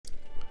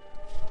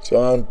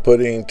So I'm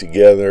putting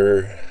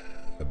together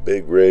a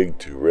big rig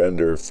to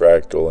render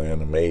fractal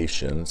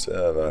animations,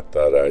 and I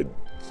thought I'd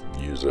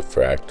use a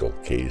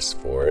fractal case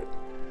for it.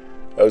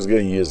 I was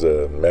going to use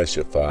a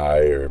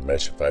Meshify or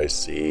Meshify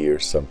C or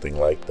something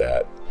like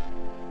that.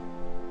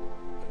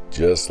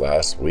 Just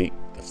last week,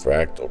 the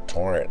Fractal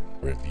Torrent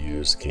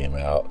reviews came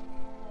out,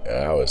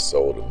 and I was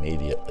sold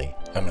immediately.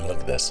 I mean,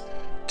 look at this.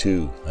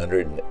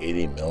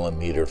 280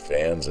 millimeter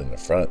fans in the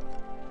front,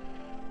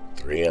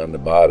 3 on the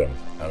bottom.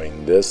 I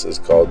mean, this is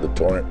called the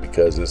Torrent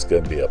because it's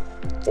going to be a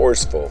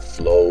forceful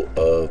flow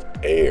of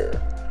air.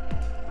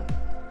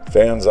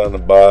 Fans on the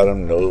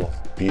bottom, no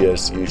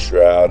PSU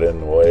shroud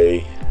in the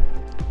way.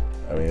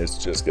 I mean, it's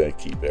just going to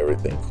keep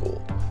everything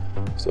cool.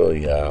 So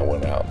yeah, I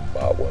went out and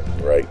bought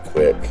one right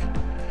quick.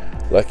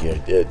 Lucky I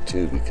did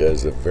too,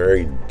 because the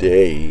very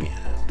day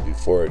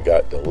before it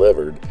got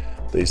delivered,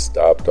 they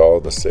stopped all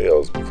the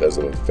sales because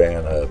of a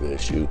fan hub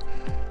issue.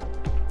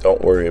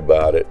 Don't worry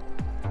about it.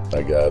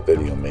 I got a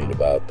video made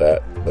about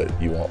that,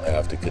 but you won't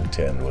have to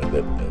contend with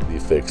it. It'll be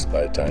fixed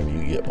by the time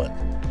you get one.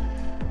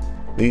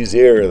 These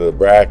here are the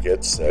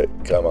brackets that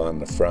come on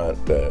the front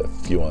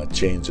if you want to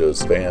change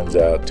those fans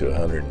out to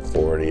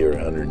 140 or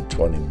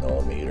 120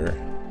 millimeter.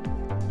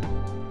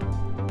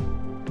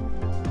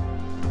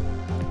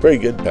 Pretty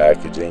good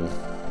packaging.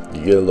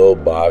 You get a little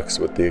box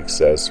with the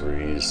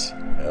accessories,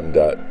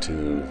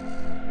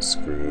 M.2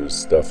 screws,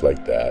 stuff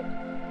like that.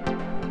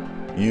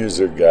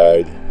 User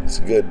guide. It's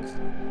a good,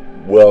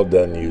 well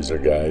done user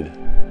guide.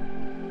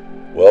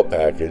 Well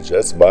packaged.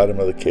 That's the bottom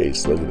of the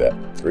case. Look at that.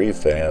 3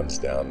 fans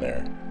down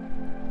there.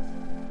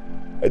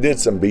 I did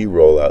some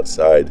B-roll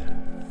outside.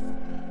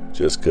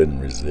 Just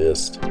couldn't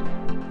resist.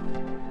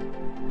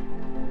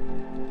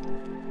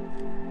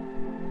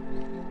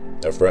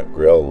 The front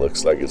grille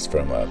looks like it's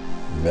from a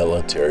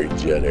military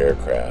jet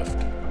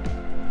aircraft.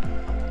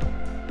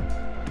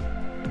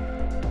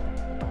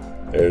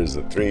 There's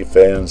the 3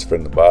 fans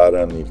from the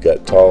bottom. You've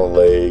got tall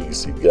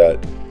legs. You've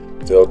got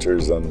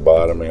filters on the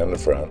bottom and the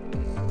front.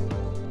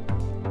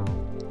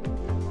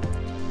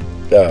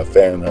 Got a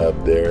fan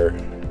hub there.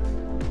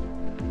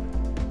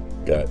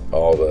 Got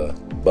all the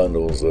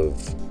bundles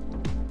of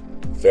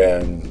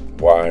fan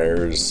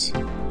wires,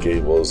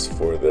 cables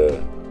for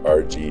the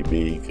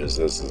RGB, because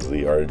this is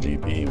the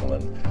RGB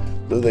one.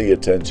 Look at the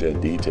attention to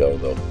detail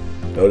though.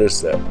 Notice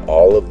that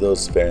all of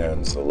those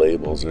fans, the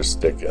labels are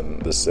sticking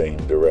the same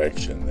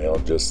direction. They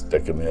don't just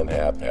stick them in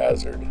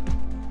haphazard.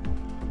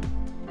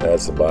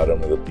 That's the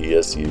bottom of the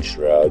PSU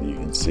shroud. You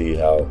can see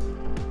how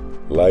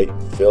light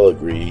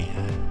filigree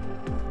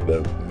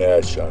the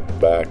mesh on the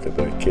back of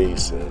the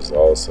case is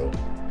also.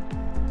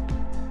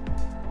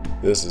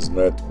 This is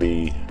meant to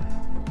be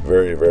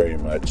very, very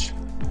much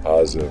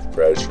positive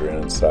pressure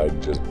inside,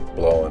 just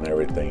blowing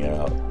everything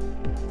out.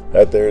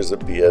 That there's a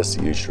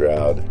PSU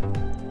shroud.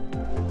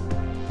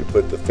 You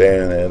put the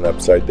fan in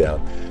upside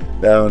down.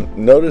 Now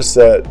notice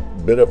that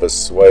bit of a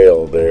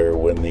swale there.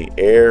 When the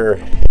air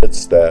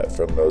hits that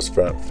from those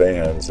front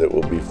fans, it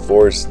will be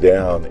forced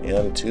down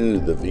into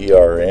the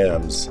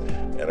VRMs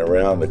and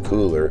around the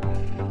cooler.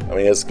 I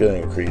mean, it's going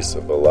to increase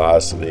the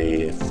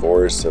velocity,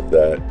 force of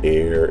that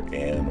air,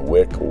 and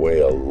wick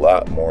away a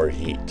lot more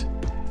heat.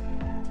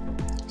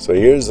 So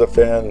here's the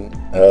fan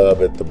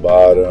hub at the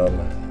bottom.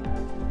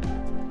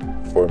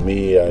 For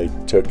me, I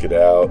took it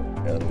out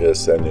and I'm going to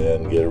send it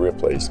in and get a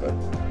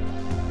replacement.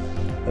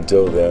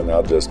 Until then,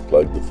 I'll just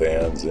plug the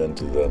fans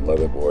into the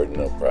motherboard and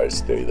they'll probably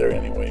stay there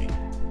anyway.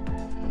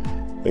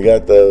 They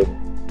got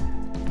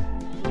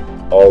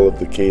all of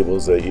the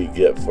cables that you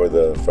get for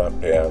the front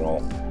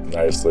panel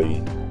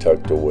nicely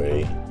tucked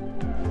away.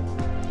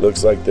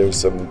 Looks like there's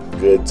some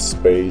good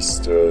space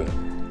to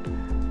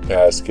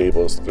pass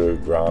cables through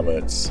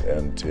grommets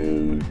and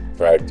to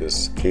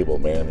practice cable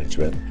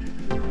management.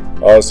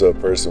 Also, a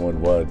person would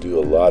want to do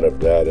a lot of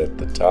that at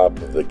the top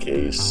of the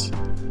case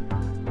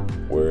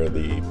where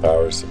the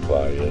power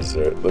supply is.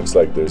 There, it looks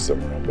like there's some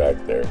room back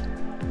there.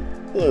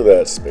 Look at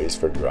that space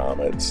for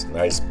grommets.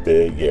 Nice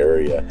big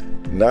area.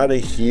 Not a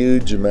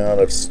huge amount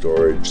of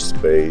storage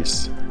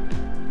space,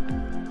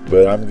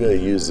 but I'm going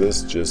to use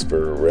this just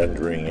for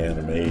rendering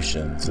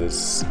animations.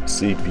 It's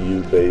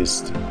CPU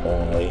based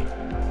only,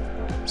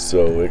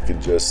 so it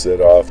can just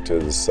sit off to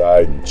the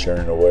side and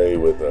churn away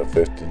with a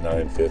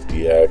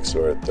 5950X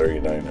or a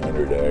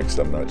 3900X.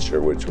 I'm not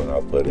sure which one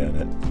I'll put in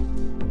it.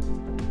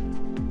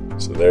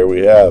 So there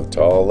we have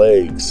tall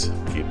legs.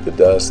 Keep the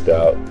dust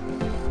out.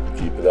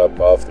 Keep it up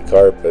off the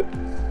carpet.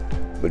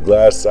 The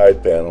glass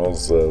side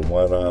panels, the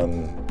one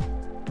on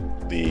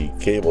the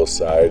cable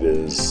side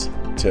is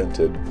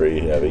tinted pretty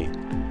heavy.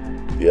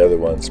 The other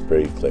one's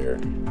pretty clear.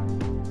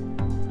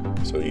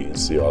 So you can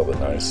see all the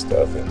nice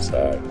stuff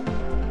inside.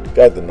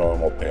 Got the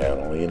normal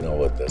panel, you know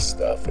what this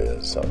stuff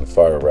is. On the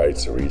far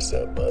right's a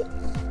reset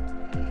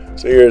button.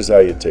 So here's how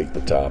you take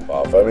the top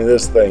off. I mean,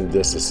 this thing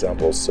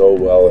disassembles so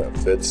well and it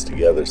fits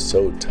together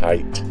so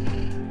tight.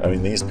 I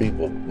mean, these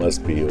people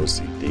must be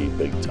OCD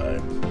big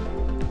time.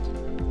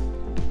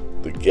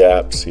 The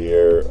gaps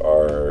here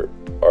are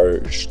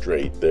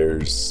straight.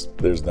 There's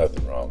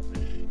nothing wrong.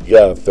 You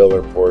got a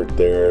filler port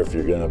there if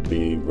you're going to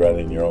be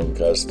running your own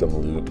custom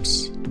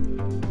loops.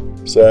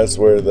 So that's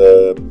where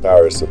the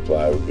power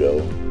supply would go.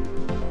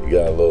 You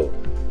got a little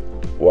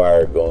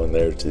wire going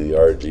there to the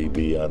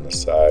RGB on the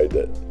side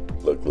that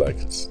looked like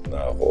it's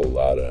not a whole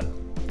lot of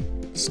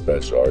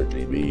special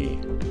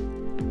RGB.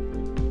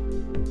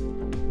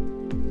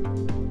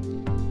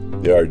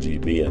 The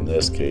RGB in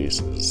this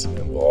case is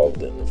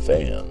involved in the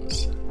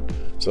fans.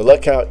 So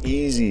look how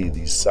easy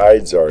these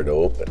sides are to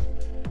open.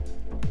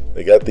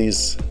 They got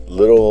these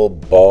little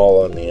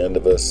ball on the end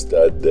of a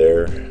stud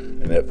there,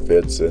 and it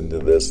fits into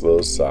this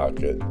little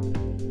socket.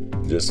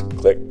 Just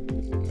click,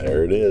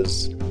 there it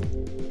is.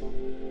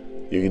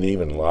 You can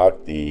even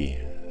lock the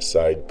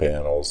side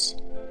panels.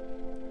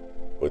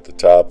 With the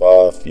top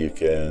off, you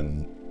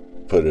can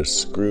put a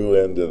screw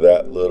into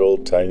that little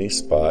tiny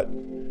spot,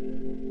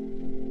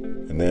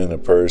 and then a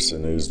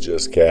person who's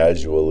just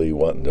casually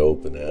wanting to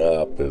open it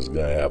up is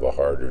going to have a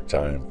harder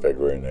time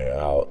figuring it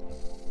out,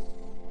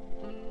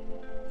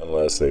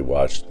 unless they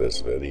watch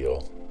this video.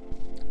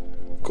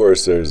 Of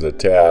course, there's a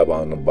tab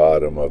on the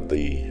bottom of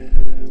the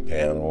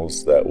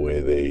panels, that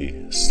way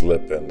they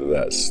slip into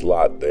that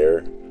slot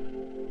there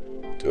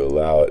to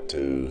allow it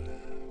to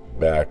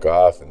back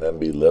off and then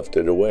be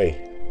lifted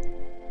away.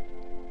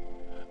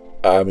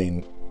 I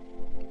mean,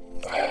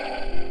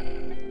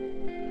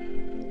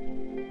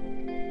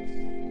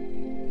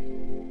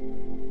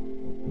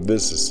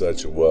 this is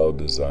such a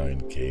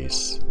well-designed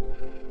case.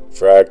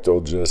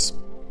 Fractal just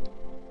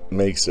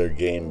makes their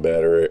game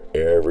better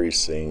every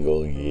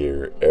single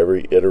year.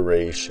 Every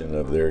iteration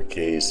of their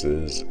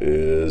cases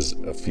is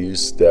a few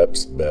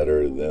steps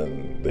better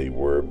than they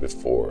were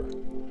before.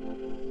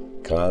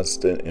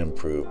 Constant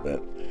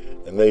improvement.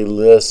 And they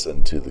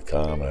listen to the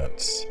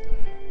comments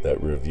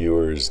that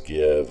reviewers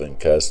give and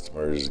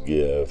customers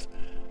give.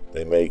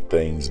 They make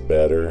things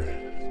better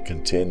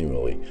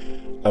continually.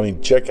 I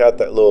mean, check out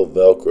that little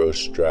Velcro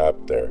strap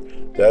there.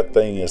 That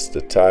thing is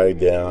to tie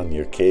down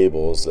your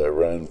cables that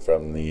run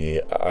from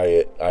the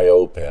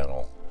I/O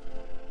panel.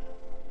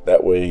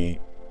 That way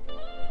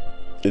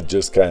it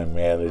just kind of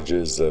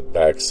manages the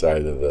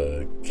backside of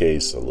the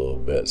case a little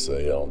bit so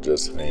they don't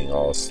just hang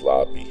all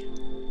sloppy.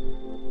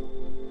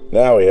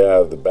 Now we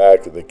have the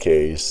back of the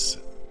case.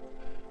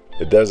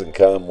 It doesn't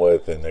come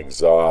with an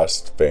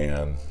exhaust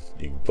fan.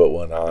 You can put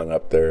one on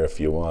up there if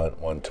you want,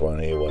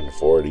 120,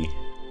 140.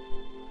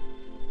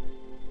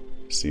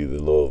 See the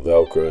little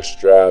Velcro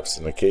straps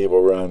and the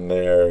cable run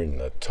there, and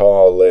the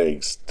tall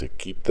legs to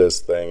keep this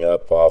thing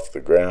up off the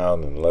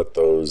ground and let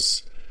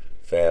those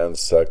fans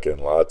suck in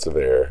lots of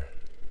air.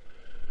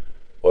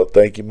 Well,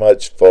 thank you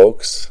much,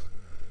 folks.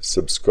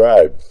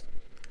 Subscribe.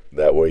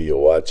 That way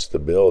you'll watch the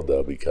build.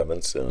 They'll be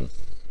coming soon.